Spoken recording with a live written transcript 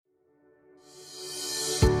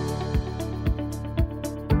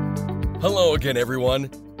Hello again,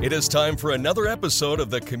 everyone. It is time for another episode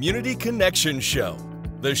of the Community Connection Show,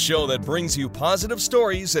 the show that brings you positive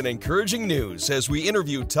stories and encouraging news as we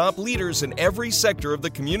interview top leaders in every sector of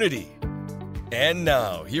the community. And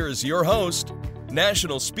now, here is your host,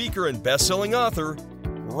 national speaker and best-selling author,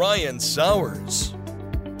 Ryan Sowers.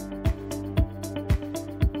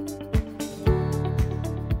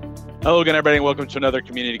 Hello again, everybody, and welcome to another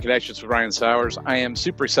Community Connections with Ryan Sowers. I am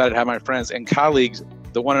super excited to have my friends and colleagues,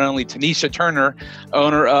 the one and only Tanisha Turner,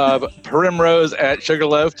 owner of Primrose at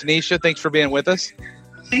Sugarloaf. Tanisha, thanks for being with us.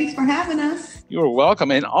 Thanks for having us. You are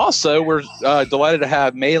welcome. And also, we're delighted to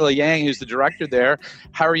have Mayla Yang, who's the director there.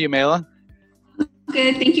 How are you, Mayla?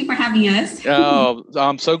 Good. Thank you for having us. Oh,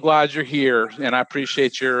 I'm so glad you're here, and I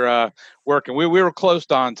appreciate your work. And we were close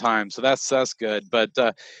to on time, so that's good. But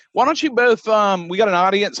why don't you both, we got an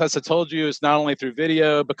audience, as I told you, it's not only through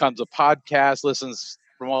video, becomes a podcast, listens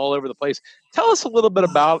from all over the place. Tell us a little bit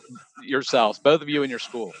about yourselves, both of you and your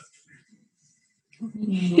school.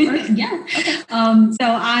 Yeah. Okay. So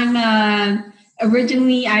I'm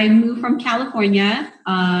originally, I moved from California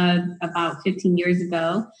about 15 years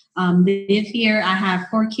ago. Live here. I have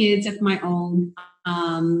 4 kids of my own.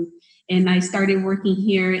 And I started working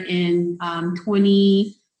here in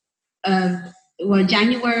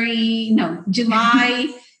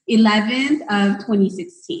July 11th of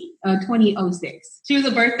 2006. She was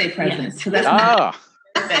a birthday present. Yes. So that's my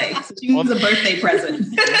birthday. So she was a birthday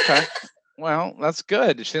present. Okay. Well, that's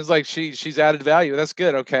good. It seems like she's added value. That's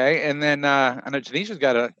good. Okay. And then I know Tanisha's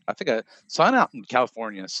got a son out in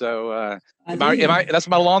California. So that's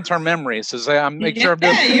my long-term memory. So I'm making sure I'm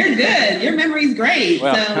doing. Yeah, you're good. Your memory's great.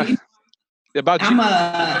 Well, so about you.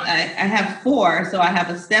 I have 4. So I have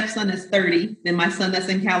a stepson that's 30. Then my son that's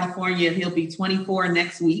in California, he'll be 24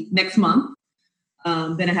 next month.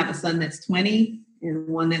 Then I have a son that's 20 and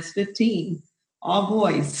one that's 15. All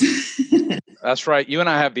boys. That's right. You and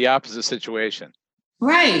I have the opposite situation.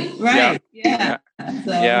 Right. Yeah.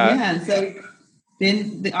 So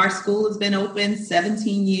our school has been open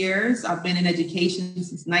 17 years. I've been in education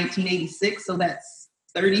since 1986. So that's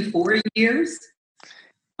 34 years.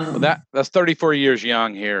 Well, that's 34 years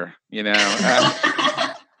young here, you know.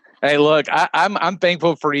 Hey, look, I'm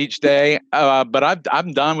thankful for each day, but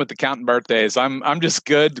I'm done with the counting birthdays. I'm just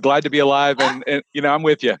glad to be alive, and you know, I'm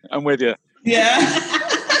with you. Yeah.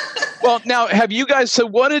 Well, now, have you guys? So,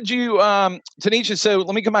 what did you, Tanisha? So,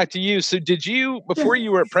 let me come back to you. So, did you, before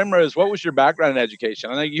you were at Primrose, what was your background in education?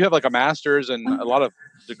 I know you have like a master's and a lot of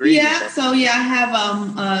degrees. Yeah. So, I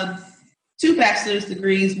have 2 bachelor's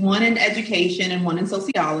degrees, one in education and one in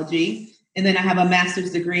sociology, and then I have a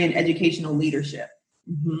master's degree in educational leadership.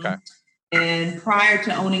 Mm-hmm. Okay. And prior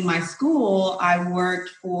to owning my school, I worked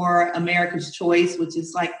for America's Choice, which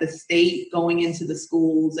is like the state going into the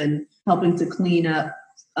schools and helping to clean up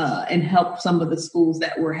and help some of the schools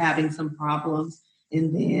that were having some problems.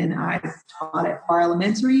 And then I taught at Parr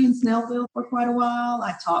Elementary in Snellville for quite a while.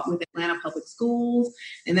 I taught with Atlanta Public Schools.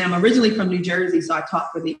 And then I'm originally from New Jersey, so I taught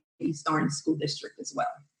for the East Orange School District as well.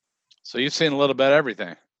 So you've seen a little bit of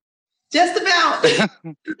everything. Just about.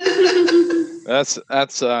 That's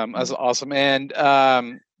awesome. And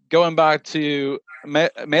going back to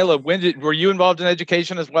Mayla, were you involved in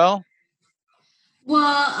education as well?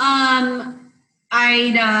 Well,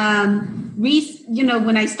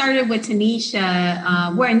 when I started with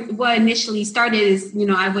Tanisha, what initially started is,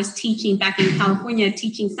 I was teaching back in California,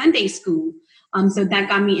 teaching Sunday school. So that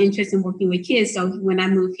got me interested in working with kids. So when I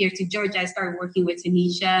moved here to Georgia, I started working with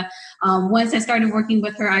Tanisha. Once I started working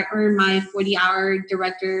with her, I earned my 40-hour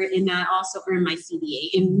director, and I also earned my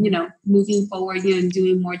CDA. And, moving forward,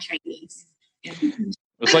 doing more trainings. Yeah.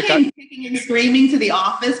 It's like kicking and screaming to the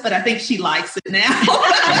office, but I think she likes it now.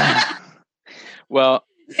 Well,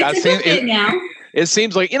 it's a good fit now. It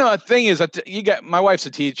seems like, the thing is that my wife's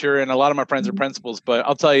a teacher and a lot of my friends are principals, but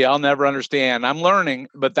I'll tell you, I'll never understand. I'm learning,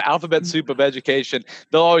 but the alphabet soup of education,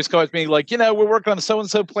 they'll always come at me like, we're working on a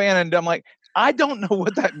so-and-so plan. And I'm like, I don't know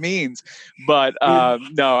what that means, but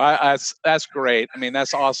no, that's great. I mean,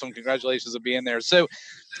 that's awesome. Congratulations on being there. So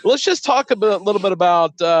let's just talk a little bit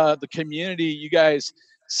about the community you guys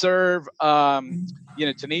serve.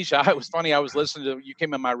 Tanisha, it was funny. I was listening to, you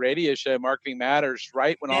came on my radio show, Marketing Matters,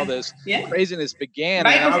 right when all this craziness began.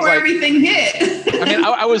 Right before everything hit.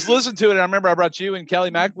 I was listening to it, and I remember I brought you and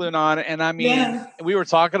Kelly McAloon on, and we were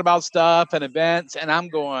talking about stuff and events, and I'm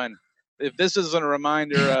going, if this isn't a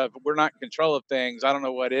reminder of we're not in control of things, I don't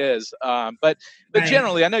know what is. But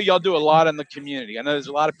generally, I know y'all do a lot in the community. I know there's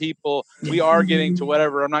a lot of people. We are getting to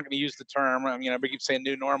whatever. I'm not going to use the term. We keep saying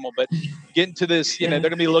new normal, but getting to this. They're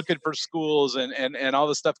going to be looking for schools and all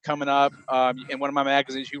this stuff coming up. In one of my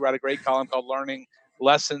magazines, you write a great column called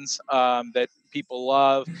lessons that people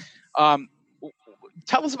love.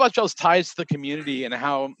 Tell us about y'all's ties to the community and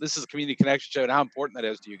how this is a community connection show and how important that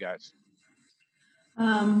is to you guys.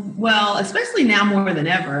 Well, especially now more than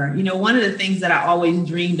ever, one of the things that I always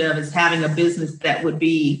dreamed of is having a business that would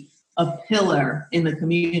be a pillar in the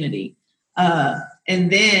community. And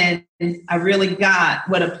then I really got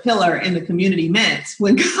what a pillar in the community meant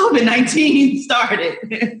when COVID-19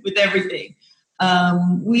 started with everything.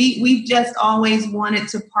 We just always wanted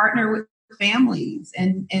to partner with families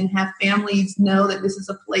and have families know that this is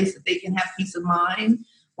a place that they can have peace of mind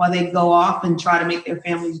while they go off and try to make their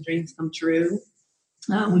family's dreams come true.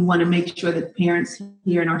 We want to make sure that parents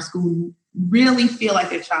here in our school really feel like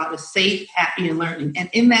their child is safe, happy, and learning, and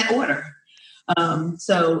in that order.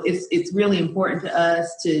 So it's really important to us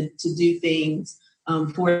to do things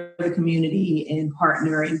for the community and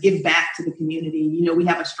partner and give back to the community. We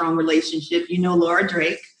have a strong relationship. Laura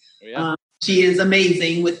Drake. Oh, yeah. She is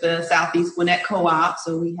amazing with the Southeast Gwinnett Co-op.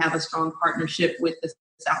 So we have a strong partnership with the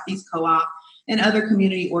Southeast Co-op and other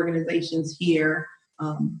community organizations here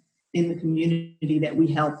in the community that we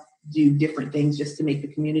help do different things just to make the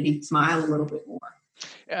community smile a little bit more.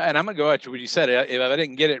 Yeah, and I'm going to go at you what you said. If I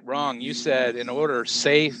didn't get it wrong, you said in order,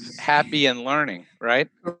 safe, happy, and learning, right?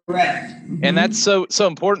 Correct. Mm-hmm. And that's so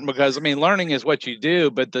important because, learning is what you do,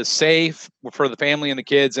 but the safe for the family and the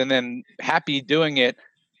kids and then happy doing it,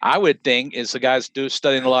 I would think, is the guys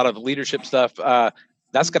studying a lot of leadership stuff.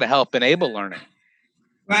 That's going to help enable learning.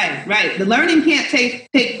 Right. The learning can't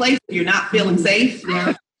take place if you're not feeling safe.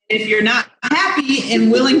 Yeah. If you're not happy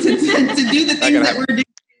and willing to do the things that we're doing.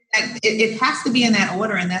 It has to be in that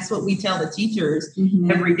order, and that's what we tell the teachers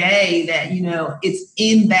every day, that it's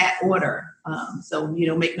in that order. So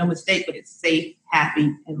make no mistake, but it's safe,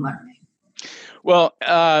 happy, and learning. Well,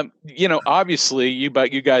 obviously, you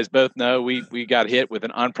guys both know we got hit with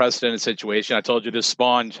an unprecedented situation. I told you this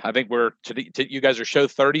spawned. I think you guys are show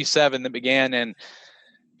 37 that began in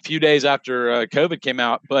a few days after COVID came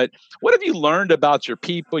out. But what have you learned about your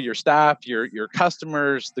people, your staff, your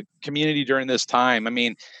customers, the community during this time?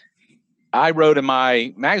 I wrote in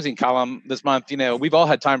my magazine column this month, we've all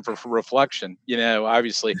had time for reflection,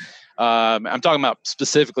 obviously. I'm talking about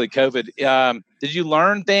specifically COVID. Did you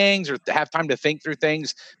learn things or have time to think through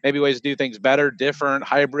things, maybe ways to do things better, different,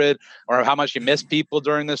 hybrid, or how much you miss people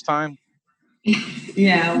during this time?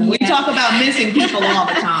 Yeah, we talk about missing people all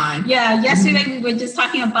the time. Yeah, yesterday we were just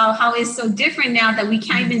talking about how it's so different now that we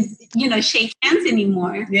can't even, shake hands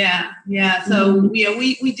anymore. Yeah. So,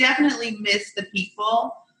 we definitely miss the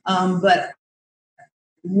people. But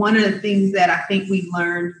one of the things that I think we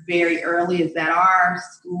learned very early is that our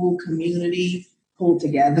school community pulled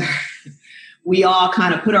together. We all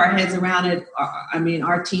kind of put our heads around it.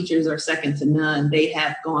 Our teachers are second to none. They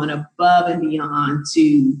have gone above and beyond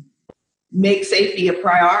to make safety a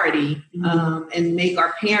priority and make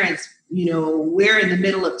our parents, we're in the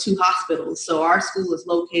middle of two hospitals. So our school is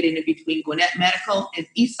located in between Gwinnett Medical and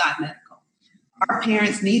Eastside Medical. Our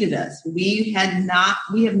parents needed us. We have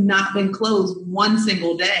not been closed one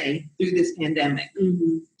single day through this pandemic.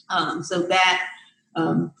 So that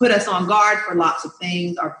put us on guard for lots of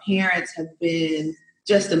things. Our parents have been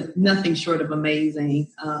just nothing short of amazing,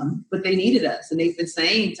 but they needed us, and they've been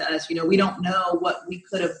saying to us, we don't know what we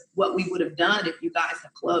would have done if you guys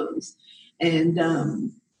had closed. And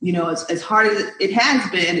as hard as it has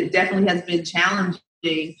been, it definitely has been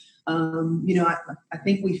challenging. I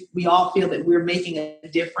think we all feel that we're making a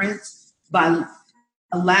difference by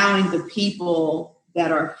allowing the people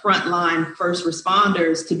that are frontline first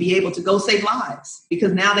responders to be able to go save lives,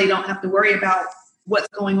 because now they don't have to worry about what's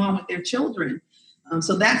going on with their children.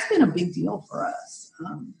 So that's been a big deal for us.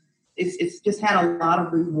 It's just had a lot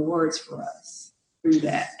of rewards for us through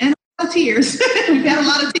that, and a lot of tears. We've had a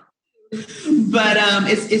lot of tears, but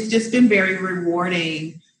it's just been very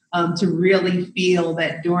rewarding. To really feel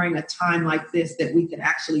that during a time like this that we could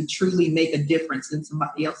actually truly make a difference in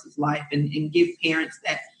somebody else's life and give parents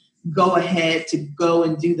that go ahead to go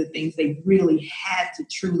and do the things they really had to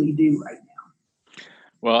truly do right now.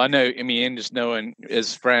 Well, I know, and just knowing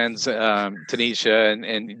as friends, Tanisha,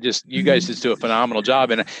 and just you guys just do a phenomenal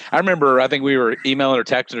job. And I remember, I think we were emailing or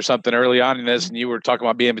texting or something early on in this, and you were talking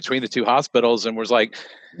about being between the two hospitals, and I was like,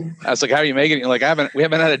 how are you making it? You're like, we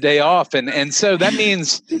haven't had a day off. And so that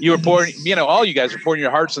means you were pouring, all you guys are pouring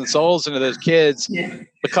your hearts and souls into those kids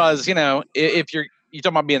because, if you're talking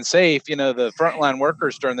about being safe, the frontline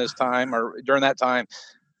workers during this time or during that time,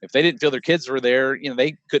 if they didn't feel their kids were there,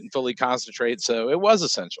 they couldn't fully concentrate. So it was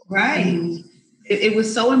essential. Right. It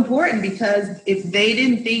was so important because if they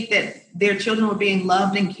didn't think that their children were being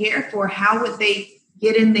loved and cared for, how would they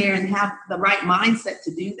get in there and have the right mindset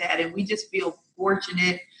to do that? And we just feel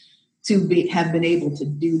fortunate to have been able to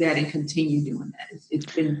do that and continue doing that.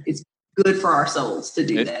 It's good for our souls to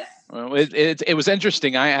do that. Well, it was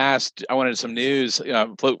interesting. I wanted some news,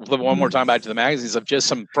 flip one more time back to the magazines of just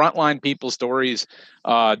some frontline people stories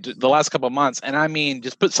the last couple of months. And I mean,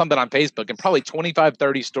 just put something on Facebook and probably 25,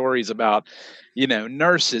 30 stories about,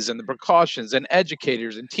 nurses and the precautions and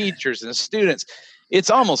educators and teachers and students. It's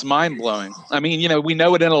almost mind blowing. I mean, we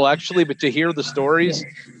know it intellectually, but to hear the stories,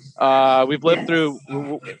 we've lived through,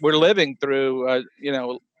 we're living through,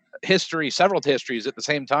 history, several histories at the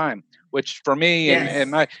same time, which for me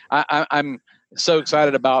and I'm so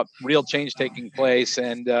excited about real change taking place.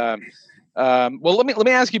 And well, let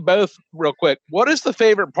me ask you both real quick. What is the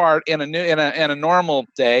favorite part in a normal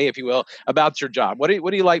day, if you will, about your job? What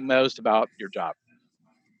do you like most about your job?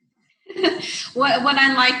 What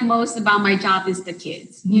I like most about my job is the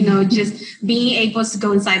kids, just being able to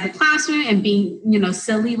go inside the classroom and being,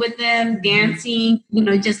 silly with them, dancing,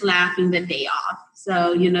 just laughing the day off.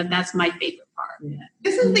 So, that's my favorite part. Yeah.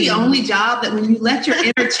 This is the only job that when you let your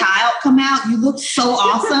inner child come out, you look so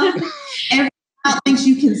awesome. Every child thinks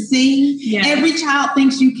you can sing. Yes. Every child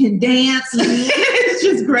thinks you can dance. It's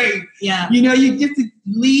just great. Yeah. You get to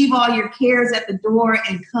leave all your cares at the door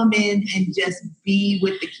and come in and just be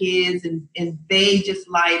with the kids and they just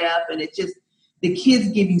light up, and the kids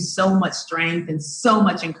give you so much strength and so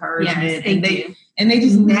much encouragement. Yes, and they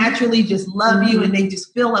just naturally just love you, and they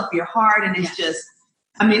just fill up your heart, and it's just,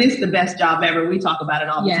 it's the best job ever. We talk about it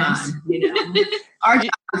all the time, Our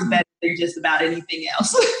job is better than just about anything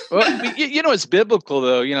else. Well, it's biblical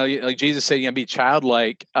though. Like Jesus said, be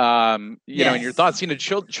childlike. In your thoughts.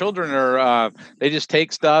 Children are they just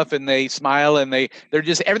take stuff and they smile and they're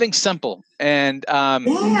just, everything's simple. And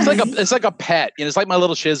it's like a pet. It's like my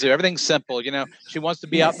little Shih Tzu. Everything's simple. She wants to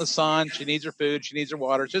be out in the sun. She needs her food. She needs her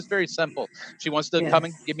water. It's just very simple. She wants to come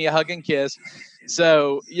and give me a hug and kiss.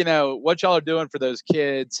 So, what y'all are doing for those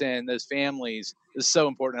kids and those families is so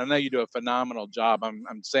important. I know you do a phenomenal job.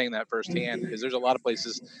 I'm saying that firsthand because there's a lot of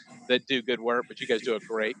places that do good work, but you guys do a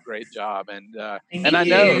great job. And I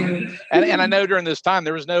know, and I know during this time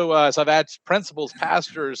there was no. So I've had principals,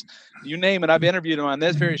 pastors, you name it. I've interviewed them on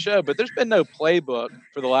this very show, but there's been no playbook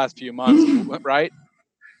for the last few months, right?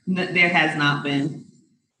 There has not been.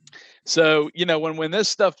 So when this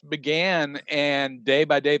stuff began and day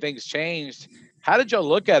by day things changed. How did y'all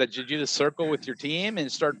look at it? Did you just circle with your team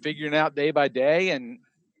and start figuring out day by day? And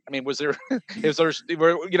I mean, was there, let me tell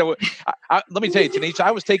you, Tanisha, I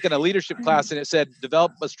was taking a leadership class and it said,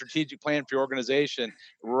 develop a strategic plan for your organization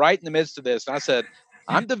right in the midst of this. And I said,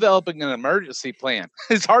 I'm developing an emergency plan.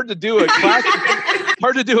 It's hard to do a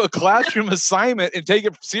classroom assignment and take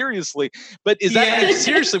it seriously. But is that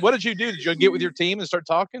seriously? What did you do? Did you get with your team and start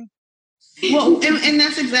talking? Well, and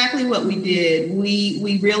that's exactly what we did.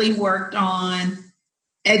 We really worked on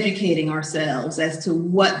educating ourselves as to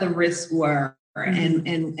what the risks were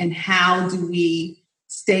and how do we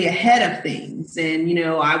stay ahead of things. And,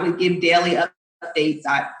 I would give daily updates.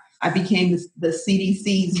 I became the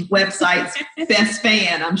CDC's website's best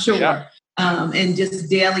fan, I'm sure. Yeah. And just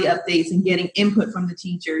daily updates and getting input from the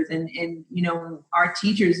teachers. And our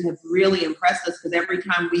teachers have really impressed us because every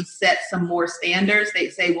time we set some more standards, they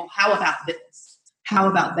say, well, how about this? How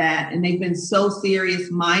about that? And they've been so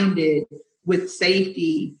serious-minded with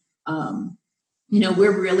safety.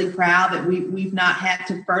 We're really proud that we've not had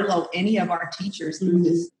to furlough any of our teachers through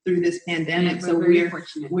this pandemic. So we're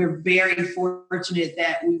very fortunate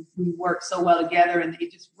that we work so well together, and they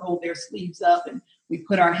just roll their sleeves up and we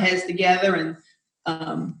put our heads together, and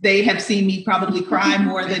they have seen me probably cry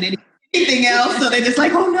more than anything else. So they're just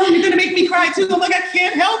like, oh no, you're going to make me cry too. I'm like, I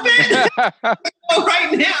can't help it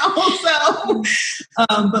right now.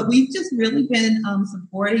 So, but we've just really been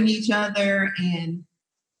supporting each other and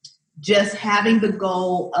just having the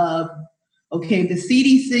goal of, okay, the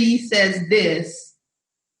CDC says this,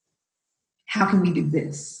 how can we do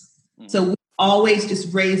this? So we always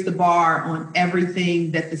just raise the bar on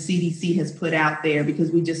everything that the CDC has put out there,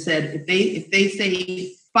 because we just said, if they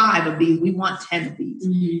say 5 of these, we want 10 of these.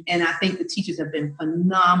 Mm-hmm. And I think the teachers have been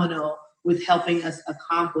phenomenal with helping us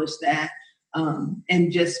accomplish that.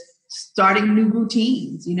 And just starting new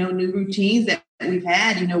routines that we've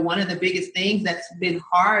had. One of the biggest things that's been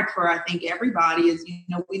hard for, I think, everybody is,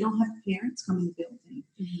 we don't have parents come in the building.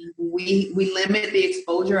 Mm-hmm. We limit the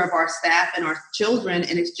exposure of our staff and our children,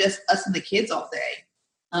 and it's just us and the kids all day.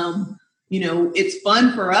 It's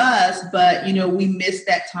fun for us, but, we miss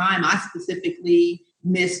that time. I specifically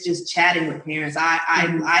miss just chatting with parents.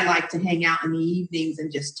 I like to hang out in the evenings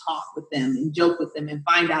and just talk with them and joke with them and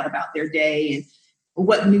find out about their day.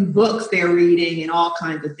 what new books they're reading and all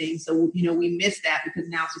kinds of things. So, we miss that because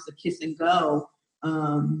now it's just a kiss and go.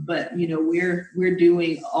 But we're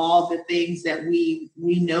doing all the things that we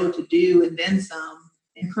know to do and then some.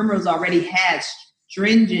 And Primrose already has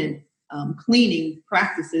stringent cleaning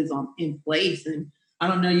practices in place. And I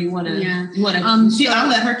don't know, you want to? I'll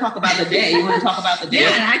let her talk about the day. You want to talk about the day?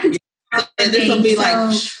 Yeah, I can. And this will be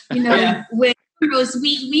like, with Primrose,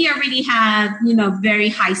 we already have very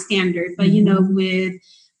high standard, but with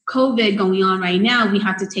COVID going on right now, we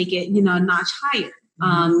have to take it a notch higher.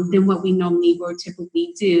 Than what we normally or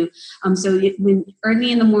typically do. So when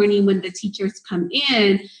early in the morning, when the teachers come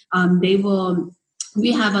in,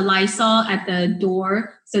 we have a Lysol at the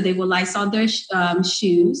door. So they will Lysol their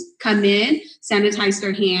shoes, come in, sanitize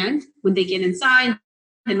their hand. When they get inside,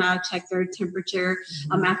 then I'll check their temperature.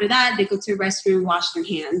 After that, they go to the restroom, wash their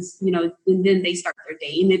hands, and then they start their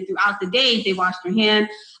day. And then throughout the day, they wash their hand.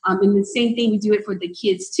 And the same thing, we do it for the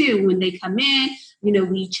kids too. When they come in,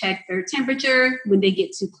 we check their temperature. When they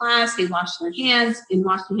get to class, they wash their hands and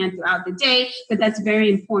wash their hands throughout the day. But that's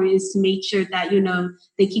very important, is to make sure that,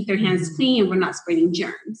 they keep their hands clean and we're not spreading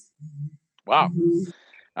germs. Wow.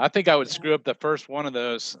 I think I would screw up the first one of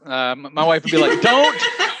those. My wife would be like, don't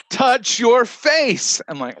touch your face.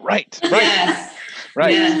 I'm like, right. Yes.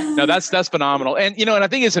 Right. Yes. No, that's phenomenal. And, and I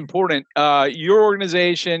think it's important, your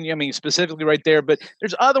organization, specifically right there, but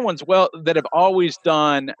there's other ones, that have always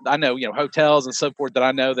done, I know, hotels and so forth that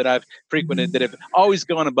I know that I've frequented that have always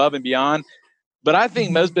gone above and beyond. But I think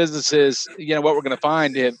most businesses, what we're going to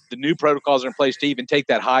find, if the new protocols are in place to even take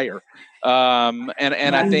that higher. And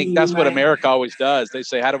I think that's what America always does. They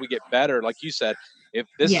say, how do we get better? Like you said, if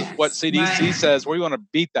this is what CDC says, we want to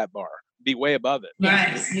beat that bar. Be way above it.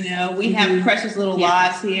 Right. We have precious little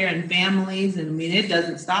lives here and families, and it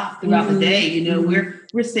doesn't stop throughout the day. We're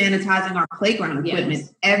sanitizing our playground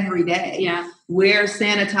equipment every day. Yeah. We're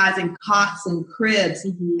sanitizing cots and cribs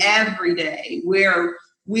every day. We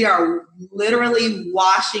are literally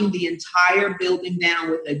washing the entire building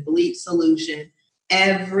down with a bleach solution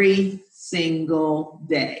every single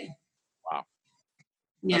day. Wow.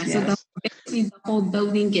 Yeah. So the whole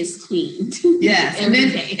building gets cleaned. Yes. And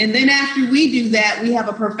then after we do that, we have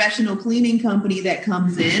a professional cleaning company that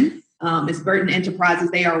comes in. It's Burton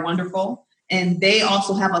Enterprises. They are wonderful. And they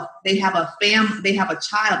also have a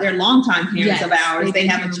child. They're longtime parents of ours. They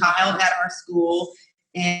have a child at our school,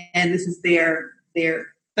 and this is their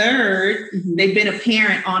third. They've been a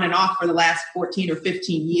parent on and off for the last 14 or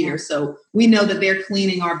 15 years. So we know that they're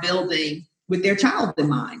cleaning our building with their child in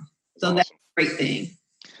mind. So that's a great thing.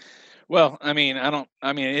 Well,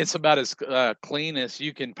 it's about as clean as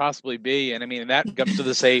you can possibly be. And that comes to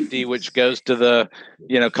the safety, which goes to the,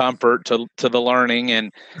 comfort, to the learning.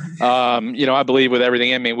 And, I believe with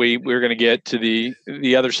everything, we're going to get to the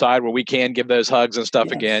other side where we can give those hugs and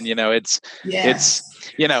stuff again. I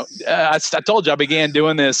told you I began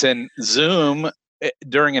doing this, and Zoom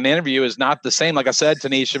during an interview is not the same. Like I said,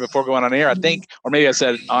 Tanisha, before going on air, I think, or maybe I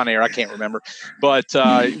said on air, I can't remember. But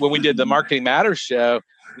when we did the Marketing Matters show,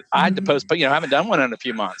 I had to postpone, I haven't done one in a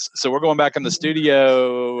few months. So we're going back in the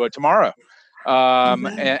studio tomorrow.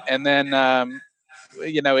 And then,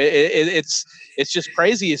 it's just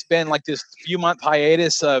crazy. It's been like this few month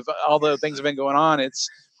hiatus of all the things have been going on. It's,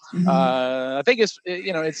 I think it's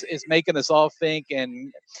making us all think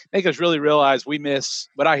and make us really realize we miss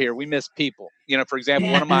people. For example,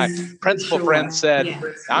 one of my principal friends said,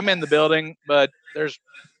 I'm in the building, but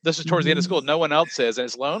this is towards the end of school. No one else is, and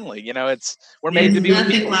it's lonely. We're made to be with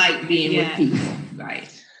people. Nothing like being with people, right?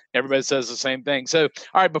 Everybody says the same thing. So,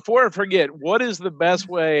 all right, before I forget, what is the best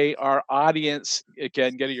way our audience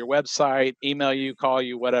can get to your website, email you, call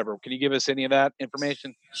you, whatever? Can you give us any of that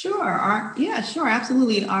information? Sure. Sure.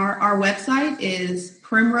 Absolutely. Our website is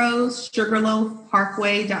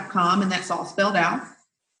primrosesugarloafparkway.com, and that's all spelled out.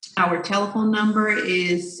 Our telephone number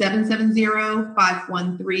is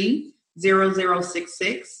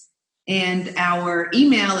 770-513-0066. And our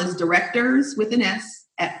email is directors with an S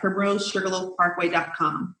at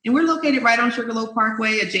primrosesugarloafparkway.com. And we're located right on Sugarloaf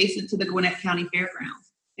Parkway, adjacent to the Gwinnett County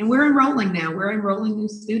Fairgrounds. And we're enrolling now. We're enrolling new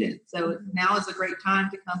students. So now is a great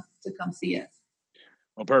time to come see us.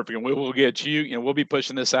 Well, perfect. And we will get you, we'll be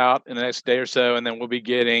pushing this out in the next day or so, and then we'll be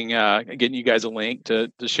getting you guys a link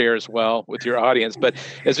to share as well with your audience. But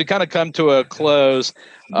as we kind of come to a close,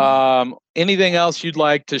 anything else you'd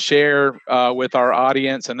like to share with our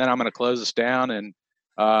audience? And then I'm going to close this down and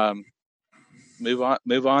move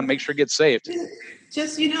on, make sure it gets saved.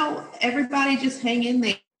 Just, everybody just hang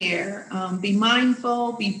in there. Be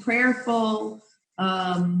mindful, be prayerful,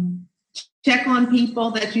 check on people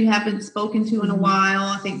that you haven't spoken to in a while.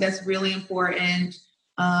 I think that's really important.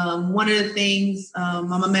 One of the things,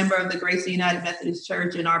 I'm a member of the Grace United Methodist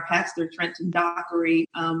Church, and our pastor, Trenton Dockery,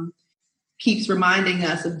 keeps reminding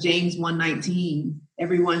us of James 1:19.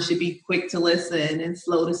 Everyone should be quick to listen and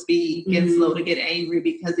slow to speak and slow to get angry,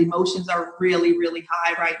 because emotions are really, really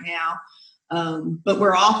high right now. But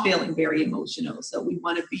we're all feeling very emotional. So we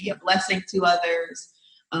want to be a blessing to others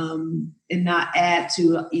and not add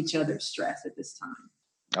to each other's stress at this time.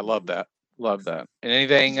 I love that. Love that. And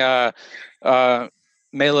anything,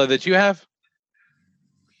 Mela, that you have?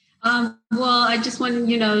 Well, I just want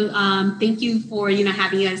to, thank you for,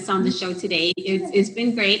 having us on the show today. It's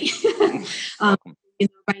been great.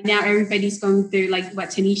 Right now, everybody's going through, like what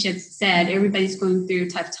Tanisha said, everybody's going through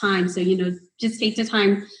tough times. So, just take the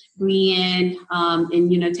time, breathe in,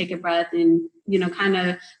 and, take a breath and, kind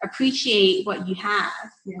of appreciate what you have,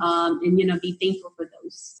 and, be thankful for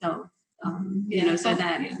those. So, so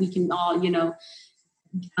that we can all, move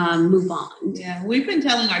on. Yeah, we've been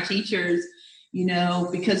telling our teachers,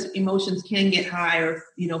 because emotions can get high, or,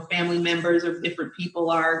 family members or different people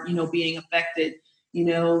are, being affected,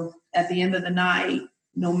 at the end of the night,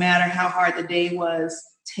 no matter how hard the day was,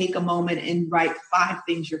 take a moment and write 5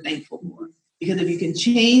 things you're thankful for. Because if you can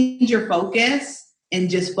change your focus and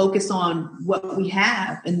just focus on what we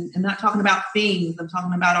have, and I'm not talking about things, I'm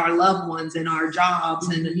talking about our loved ones and our jobs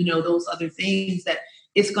and, those other things, that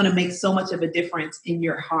it's going to make so much of a difference in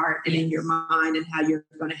your heart and in your mind and how you're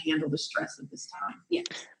going to handle the stress of this time. Yeah.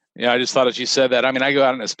 Yeah, I just thought as you said that, I mean, I go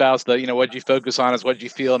out and espouse the, what you focus on is what you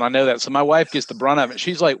feel. And I know that. So my wife gets the brunt of it.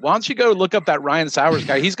 She's like, why don't you go look up that Ryan Sowers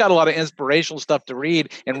guy? He's got a lot of inspirational stuff to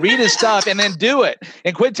read, and read his stuff and then do it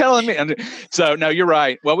and quit telling me. And so, no, you're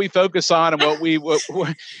right. What we focus on and what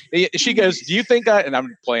she goes, do you think and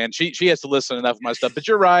I'm playing, she has to listen to enough of my stuff, but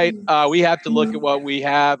you're right. We have to look at what we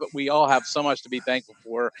have. We all have so much to be thankful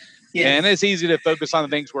for. Yes. And it's easy to focus on the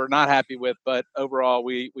things we're not happy with, but overall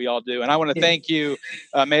we all do. And I want to thank you,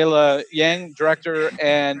 Mela Yang, director,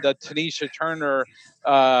 and Tanisha Turner,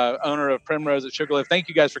 owner of Primrose at Sugarloaf. Thank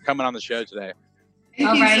you guys for coming on the show today.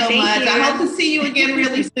 Thank you so much. I hope to see you again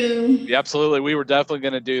really soon. Yeah, absolutely. We were definitely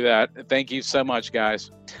going to do that. Thank you so much, guys.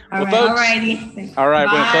 All right, folks, all right,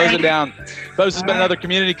 we're going to close it down. Folks, it's been another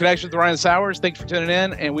Community Connection with Ryan Sowers. Thanks for tuning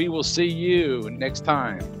in, and we will see you next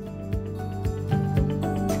time.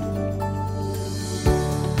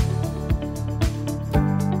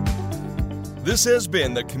 This has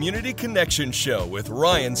been the Community Connection Show with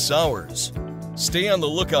Ryan Sowers. Stay on the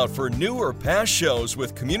lookout for new or past shows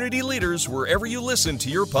with community leaders wherever you listen to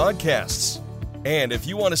your podcasts. And if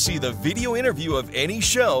you want to see the video interview of any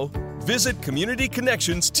show, visit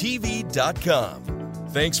CommunityConnectionsTV.com.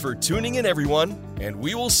 Thanks for tuning in, everyone, and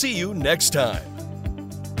we will see you next time.